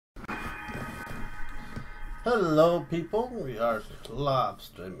Hello people, we are live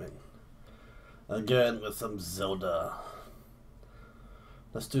streaming again with some Zelda.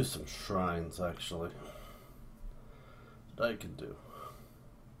 Let's do some shrines actually. That I can do.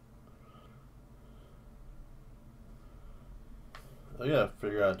 I gotta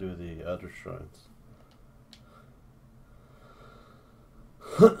figure out how to do the other shrines.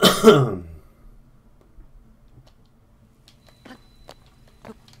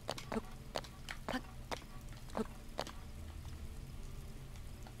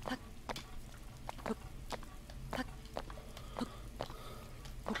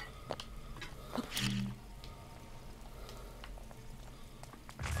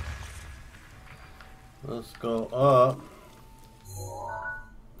 Let's go up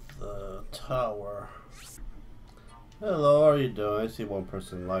the tower. Hello, how are you doing? I see one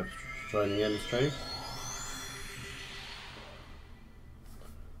person live joining in the stream.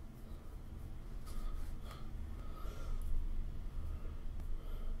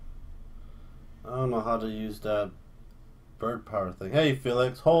 I don't know how to use that bird power thing. Hey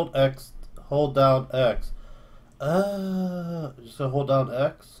Felix, hold X, hold down X. Just hold down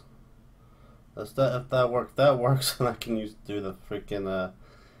X. That's that. If that works, then I can do the freaking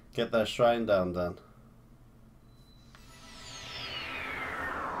get that shrine down then.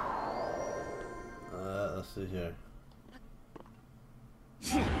 Let's see here.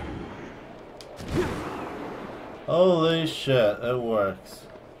 Holy shit, it works.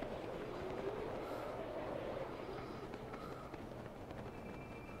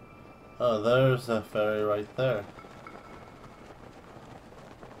 Oh, there's a fairy right there.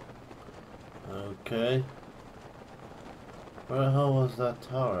 Okay. Where the hell was that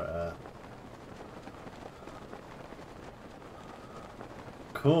tower at?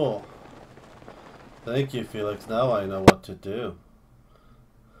 Cool. Thank you, Felix. Now I know what to do.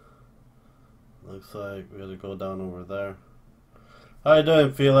 Looks like we gotta go down over there. How you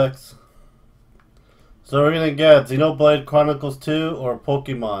doing, Felix? So we're gonna get Xenoblade Chronicles 2 or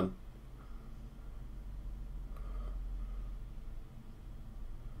Pokemon?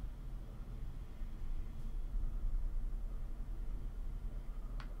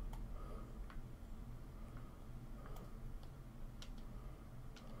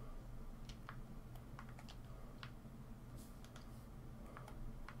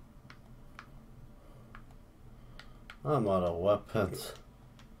 I'm out of weapons.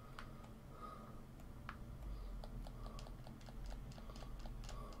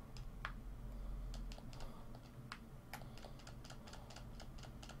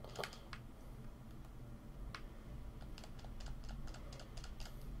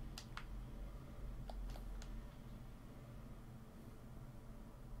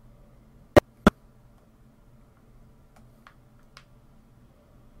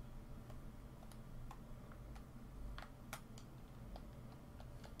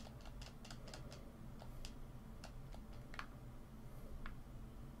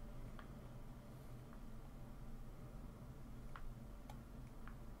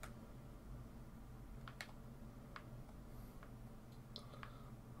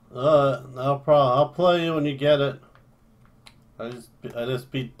 No problem. I'll play you when you get it. I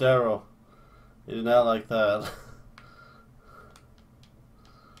just beat Daryl. He did not like that.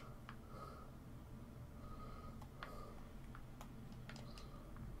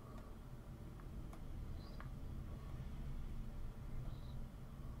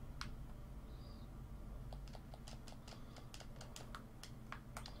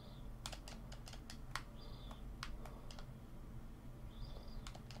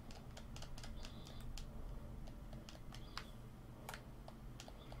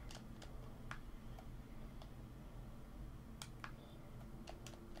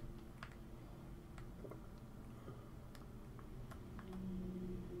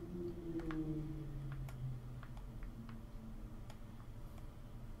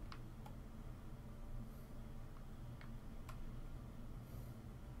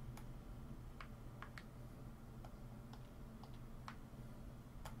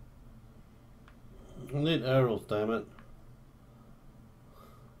 I need arrows, damn it.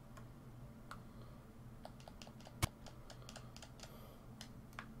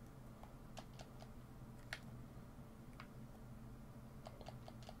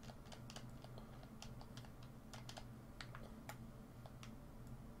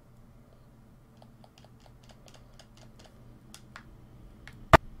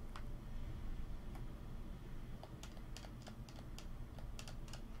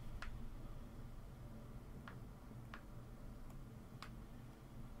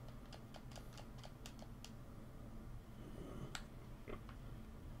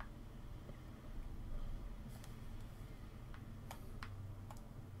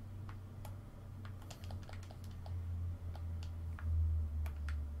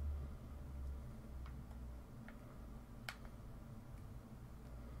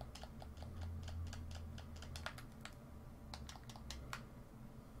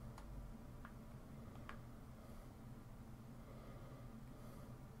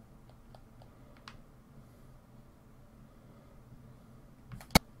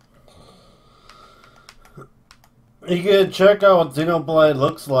 You can check out what Xenoblade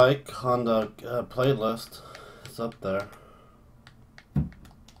looks like on the playlist. It's up there.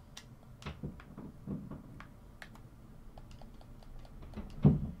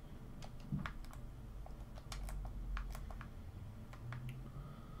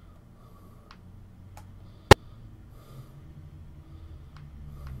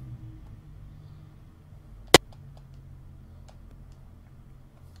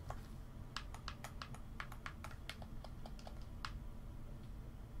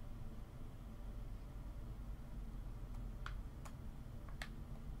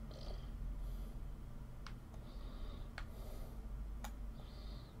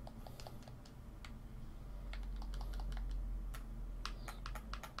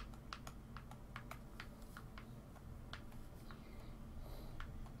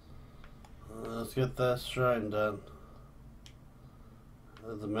 Let's get that shrine done.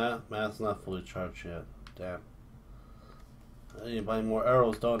 The math's not fully charged yet. Damn. I need to buy more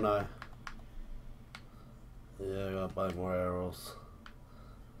arrows, don't I? Yeah, I gotta buy more arrows.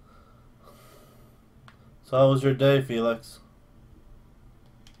 So how was your day, Felix?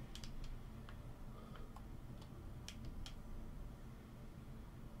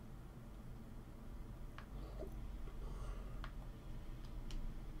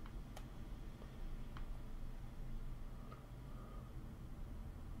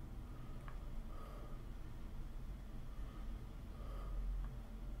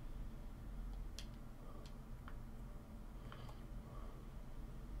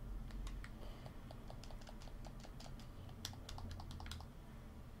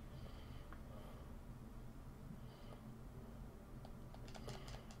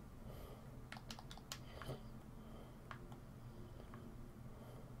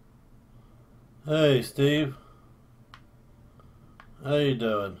 Hey, Steve. How you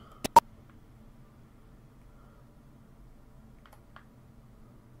doing?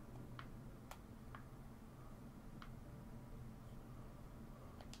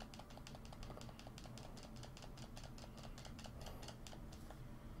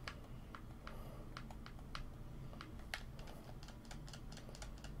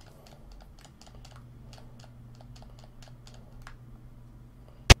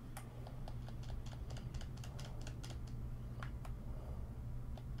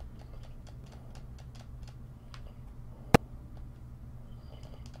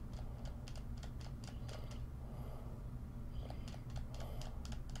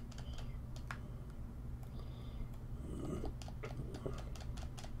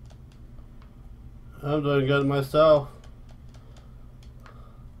 I'm doing good myself.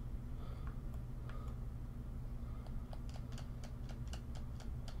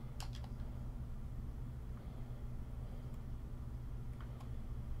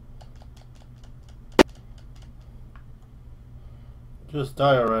 Just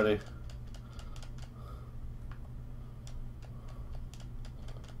die already.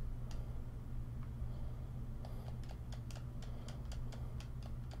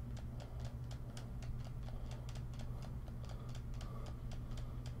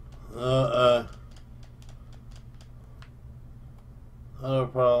 Not a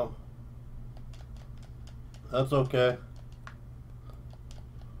problem. That's okay.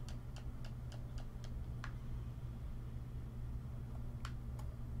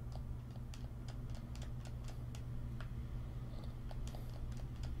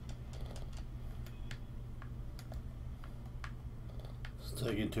 It's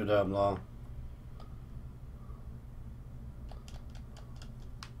taking too damn long.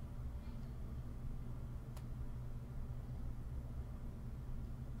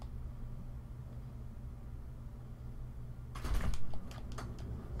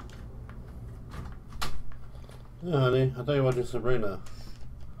 Yeah, honey, I thought you wanted Sabrina.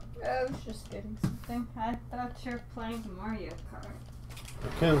 I was just getting something. I thought you were playing Mario Kart.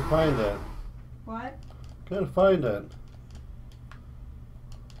 I can't find it. What? Can't find it.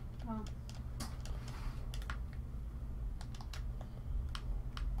 Oh.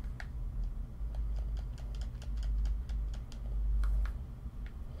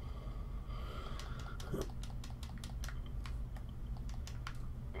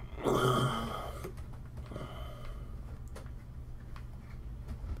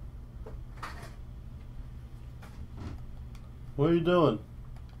 What are you doing?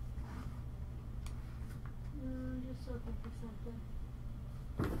 Just looking for something.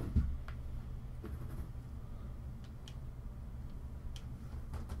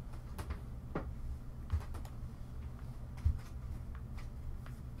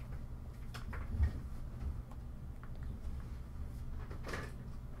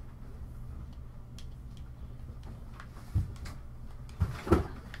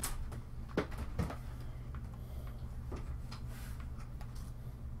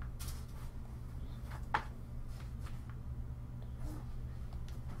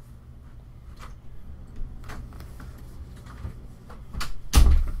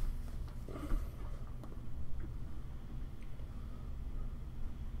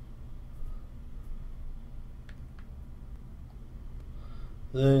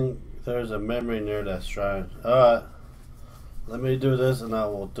 Then there's a memory near that shrine. Alright. Let me do this and I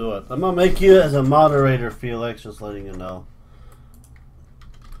will do it. I'm gonna make you as a moderator, Felix, just letting you know.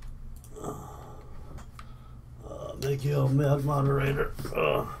 Make you a moderator.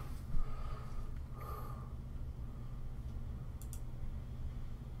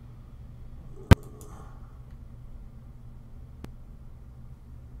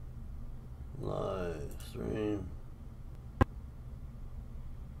 Live stream.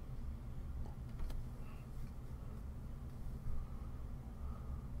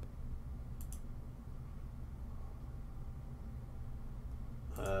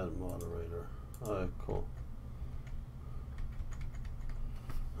 Add moderator. Alright, cool.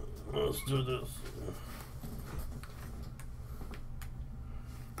 Let's do this.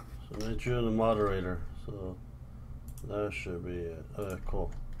 So made you the moderator. So that should be it. Alright,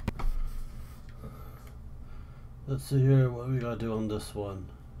 cool. Let's see here what we gotta do on this one.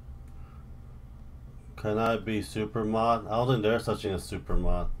 Can I be super mod? I don't think there's such thing as super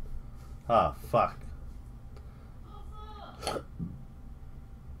mod. Ah, fuck.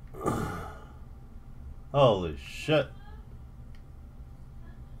 Holy shit.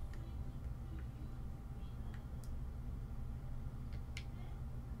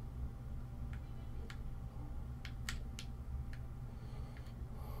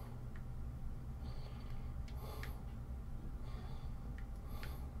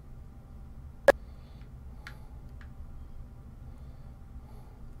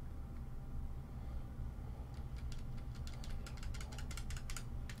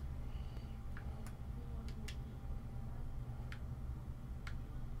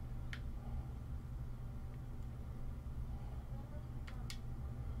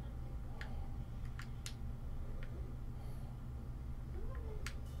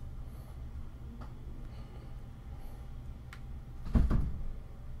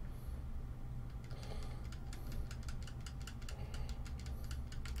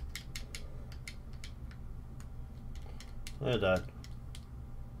 I died.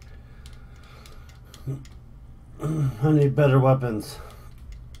 I need better weapons.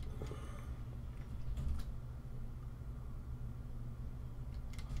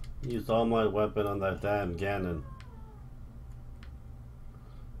 Used all my weapon on that damn Ganon.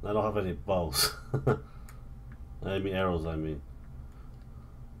 I don't have any bows. I mean arrows, I mean.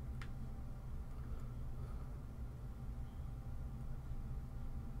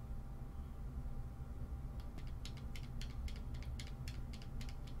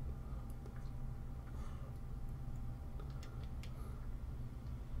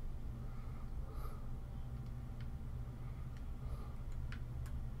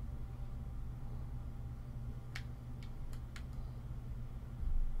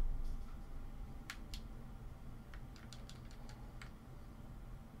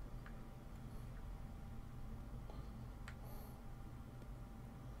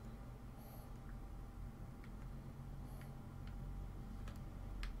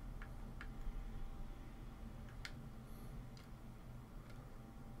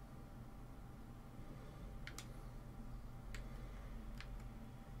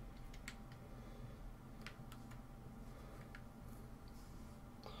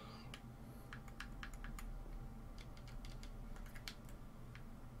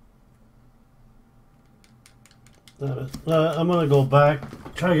 I'm gonna go back,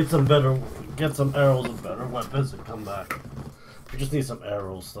 try to get some arrows and better weapons and come back. I just need some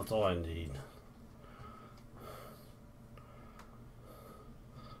arrows, that's all I need.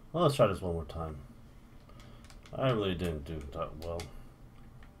 Well, let's try this one more time. I really didn't do that well.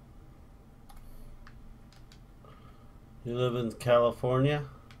 You live in California?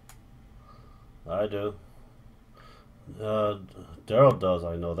 I do. Daryl does,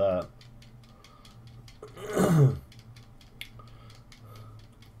 I know that.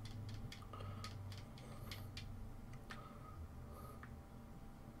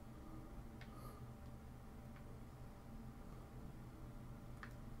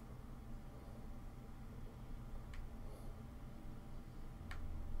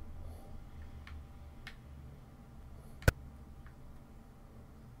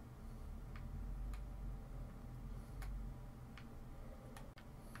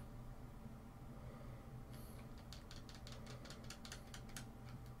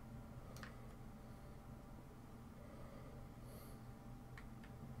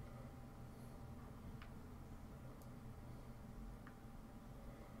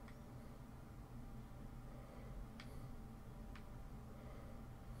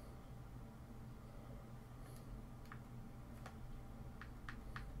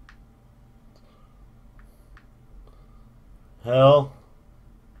 Hell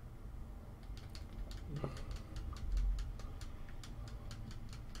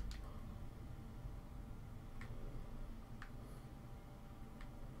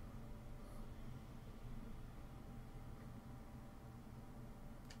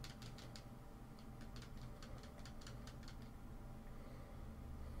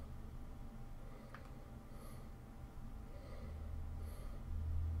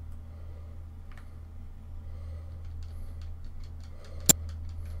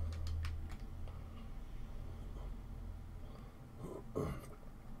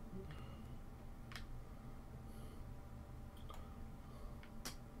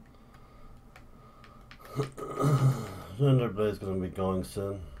Everybody's gonna be going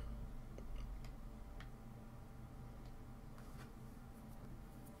soon.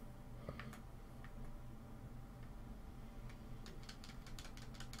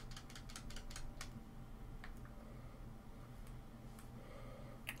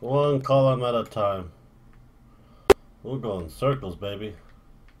 One column at a time. We'll go in circles, baby.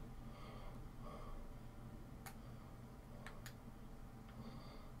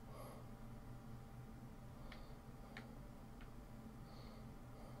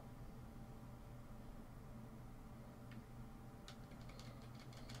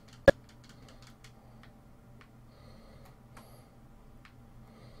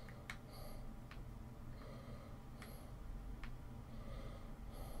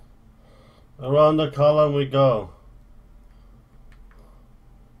 Around the column we go.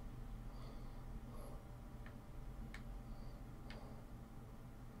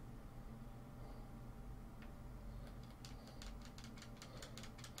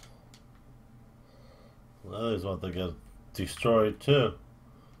 Well, he's about to get destroyed too.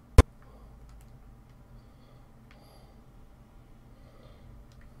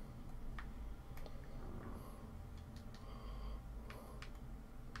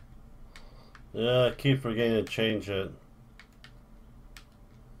 Yeah, I keep forgetting to change it.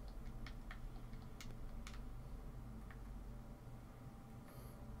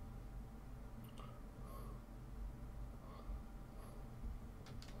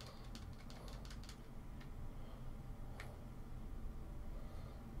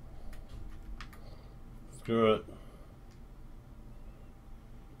 Screw it.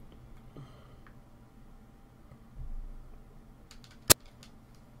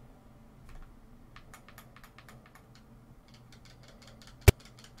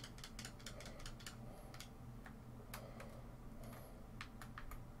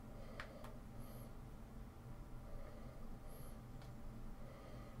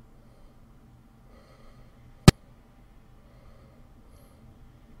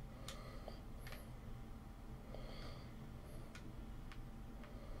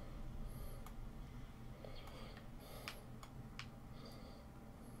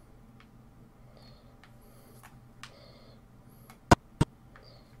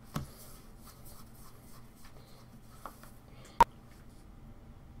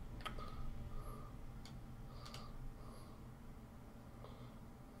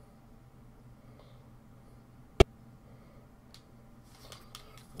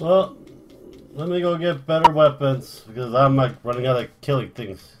 Well, let me go get better weapons because I'm like running out of killing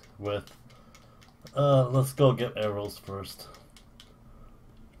things with. Let's go get arrows first.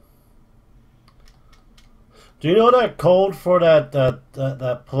 Do you know that code for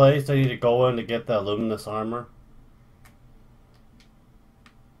that place I need to go in to get that luminous armor?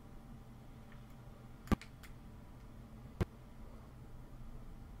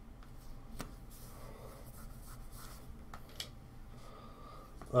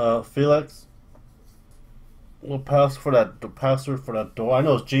 Felix, we'll pass for that. The password for that door. I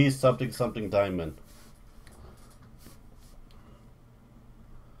know it's G something something diamond.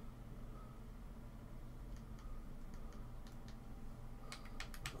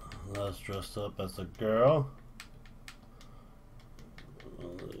 Let's dress up as a girl.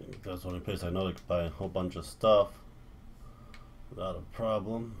 That's the only place I know to buy a whole bunch of stuff without a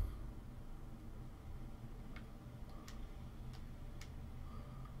problem.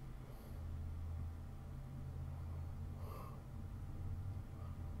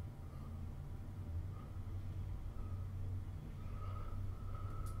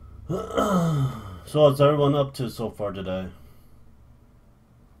 So what's everyone up to so far today?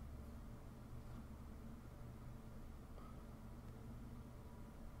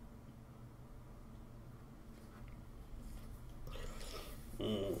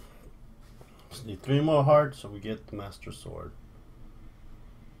 Just need 3 more hearts so we get the Master Sword.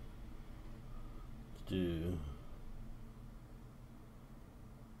 Let's do...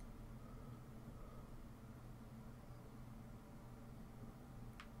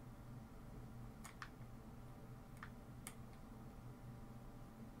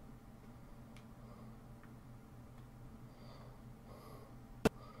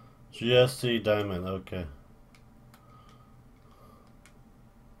 GSC Diamond, okay.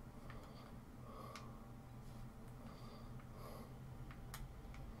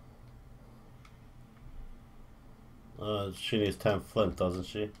 She needs 10 flint, doesn't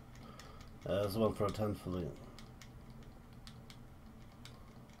she? There's one for a 10 flint.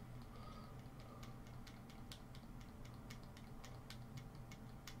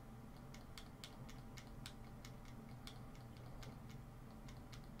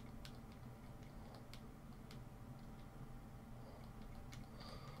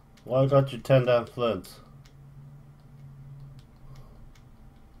 Well, I got you 10 damn flints.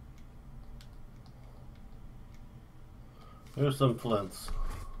 Here's some flints.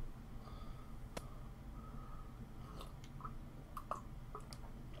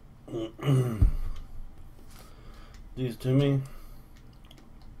 These to me.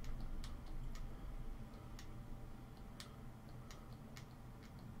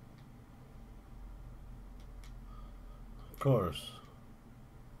 Of course.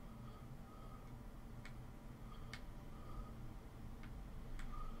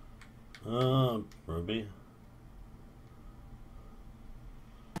 Ruby.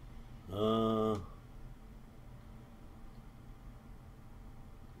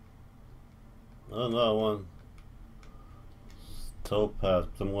 Another one. Topaz,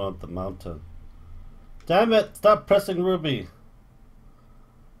 someone up the mountain. Damn it! Stop pressing Ruby!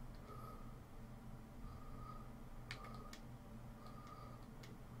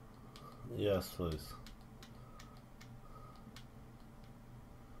 Yes, please.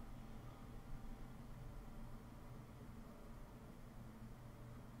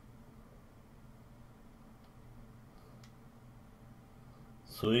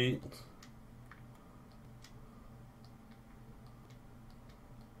 Sweet.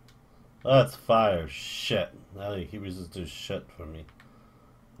 That's fire. Shit. Now he reasons to do shit for me.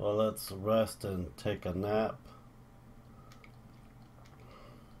 Well, let's rest and take a nap.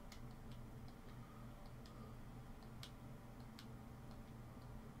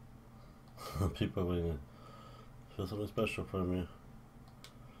 People are gonna feel something special from you.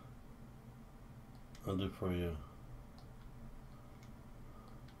 I'll do for you.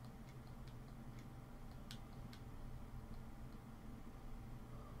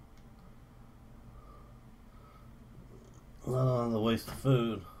 Not on the waste of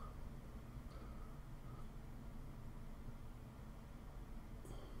food.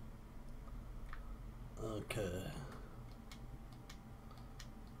 Okay.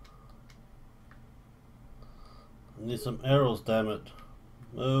 I need some arrows, damn it.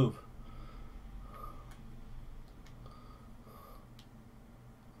 Move.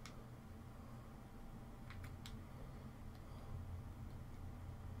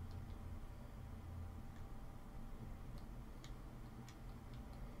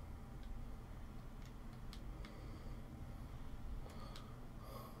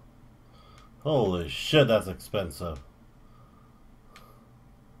 Holy shit, that's expensive.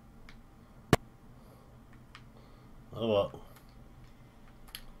 Oh well.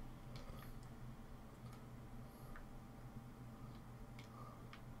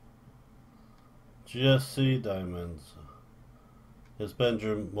 GSC diamonds. His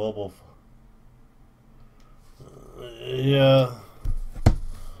bedroom mobile. Yeah.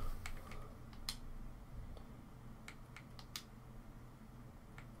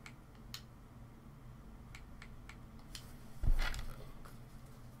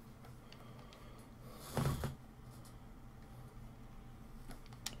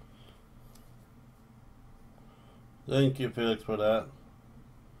 Thank you, Felix, for that.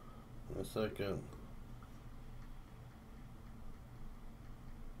 In a second.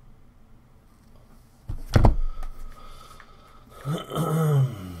 I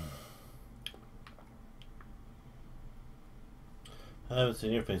haven't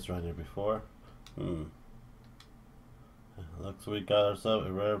seen your face around here before. Looks we got ourselves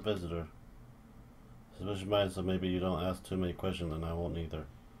a rare visitor. Suspicious mind, so maybe you don't ask too many questions, and I won't either.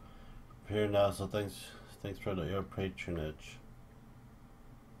 I'm here now, so thanks for your patronage.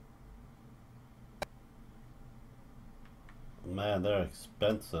 Man, they're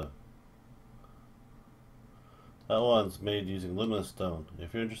expensive. That one's made using luminous stone.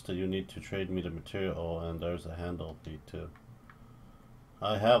 If you're interested, you need to trade me the material. Oh, and there's a handle fee too.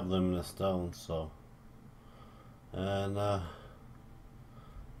 I have luminous stone, so. And,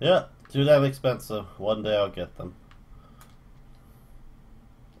 yeah, too damn expensive. One day I'll get them.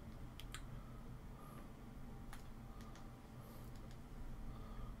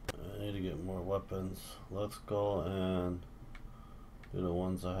 I need to get more weapons. Let's go and do the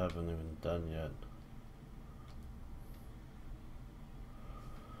ones I haven't even done yet.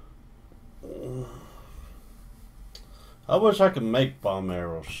 I wish I could make bomb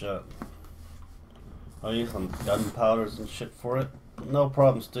arrows. Shit. I'll use some gunpowders and shit for it. No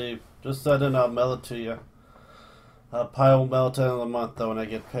problem, Steve. Just send it, I'll mail it to you. I'll pile mail at the end of the month though when I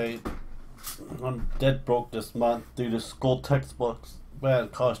get paid. I'm dead broke this month due to school textbooks. Man,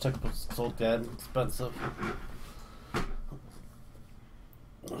 college textbooks are so damn expensive.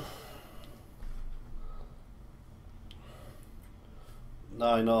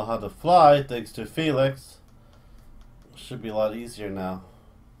 Now I know how to fly thanks to Felix. Should be a lot easier now.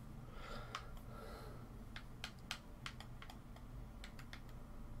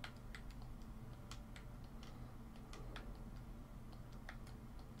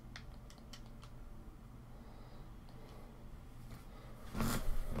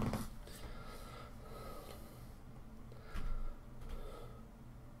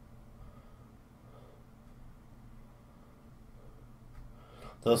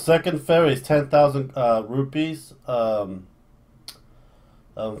 The second ferry is 10,000 rupees.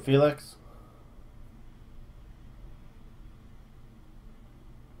 Felix.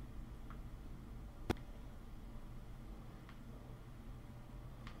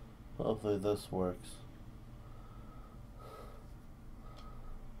 Hopefully this works.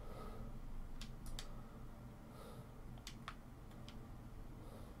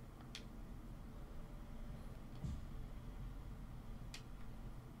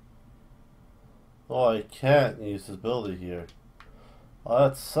 Oh, I can't use this ability here. Oh,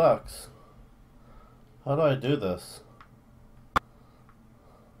 that sucks. How do I do this?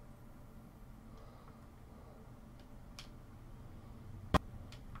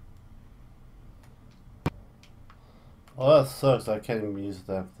 Oh, that sucks. I can't even use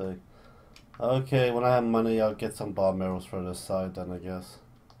that thing. Okay, when I have money, I'll get some bomb arrows for this side then, I guess.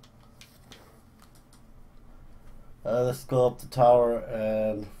 Let's go up the tower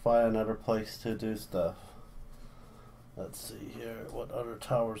and find another place to do stuff. Let's see here. What other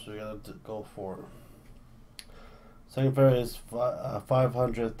towers we gotta go for? Second ferry is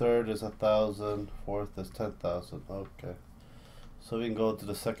 500. Third is 1,000. Fourth is 10,000. Okay. So we can go to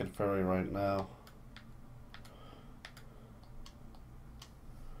the second ferry right now.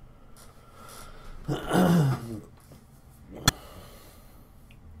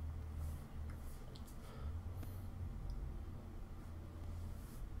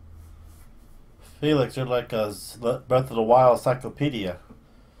 Felix, you're like a Breath of the Wild encyclopedia.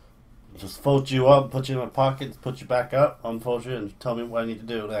 Just fold you up, put you in my pockets, put you back up, unfold you, and tell me what I need to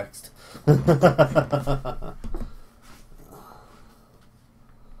do next. Oh,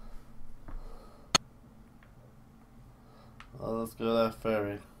 let's go to that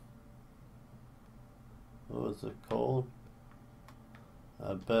ferry. Oh, is it cold?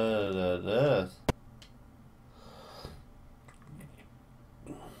 I bet it is.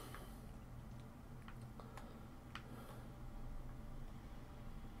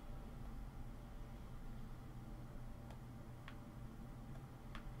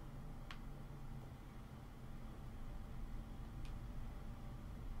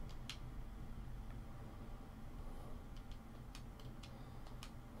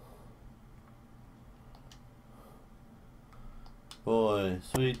 Boy,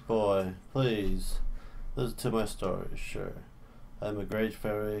 sweet boy, please listen to my story. Sure, I'm a great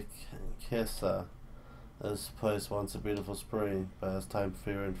fairy, Kissa. This place once a beautiful spring, but as time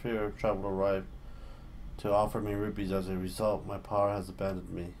fear and fear trouble arrived to offer me rupees. As a result, my power has abandoned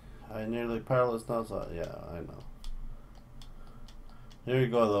me. I nearly powerless now. So yeah, I know. Here you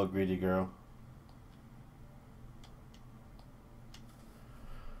go, little greedy girl.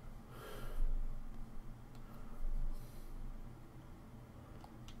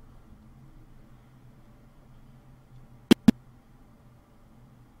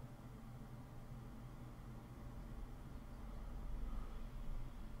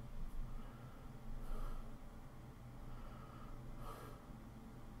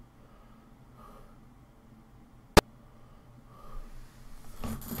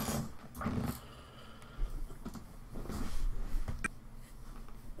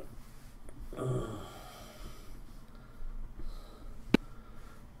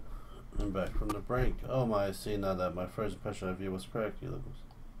 I'm back from the break. Oh my, I see now that my first impression of you was correct. You look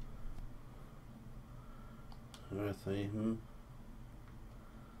earthy,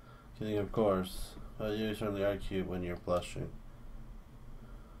 kidding, of course. You certainly are cute when you're blushing.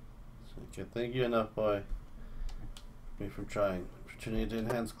 So, okay, thank you enough, boy. Me from trying. Opportunity to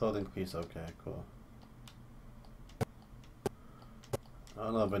enhance clothing piece. Okay, cool. I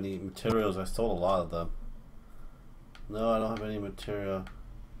don't have any materials. I sold a lot of them. No, I don't have any material.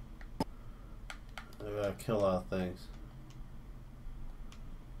 I gotta kill a lot of things.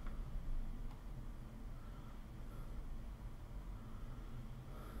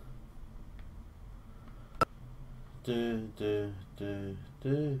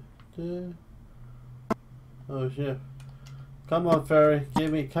 Oh shit. Come on, fairy.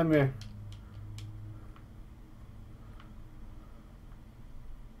 Come here.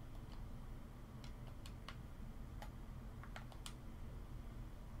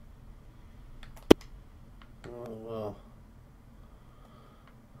 Oh well.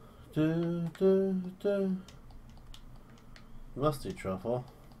 Musty truffle.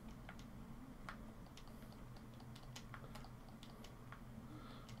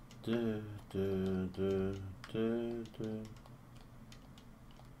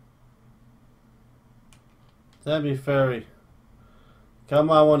 That'd fairy.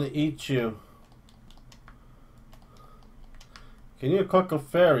 Come on, I want to eat you. Can you cook a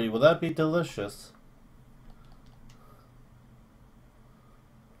fairy? Will that be delicious?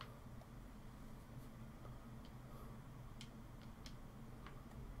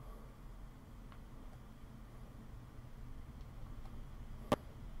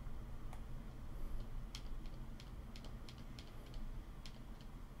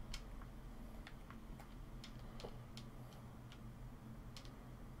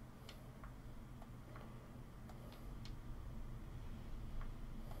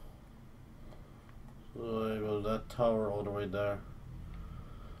 tower all the way there.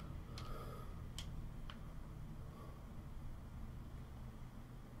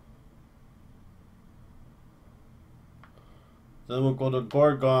 Then we'll go to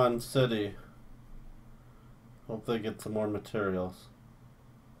Gorgon City. Hopefully get some more materials.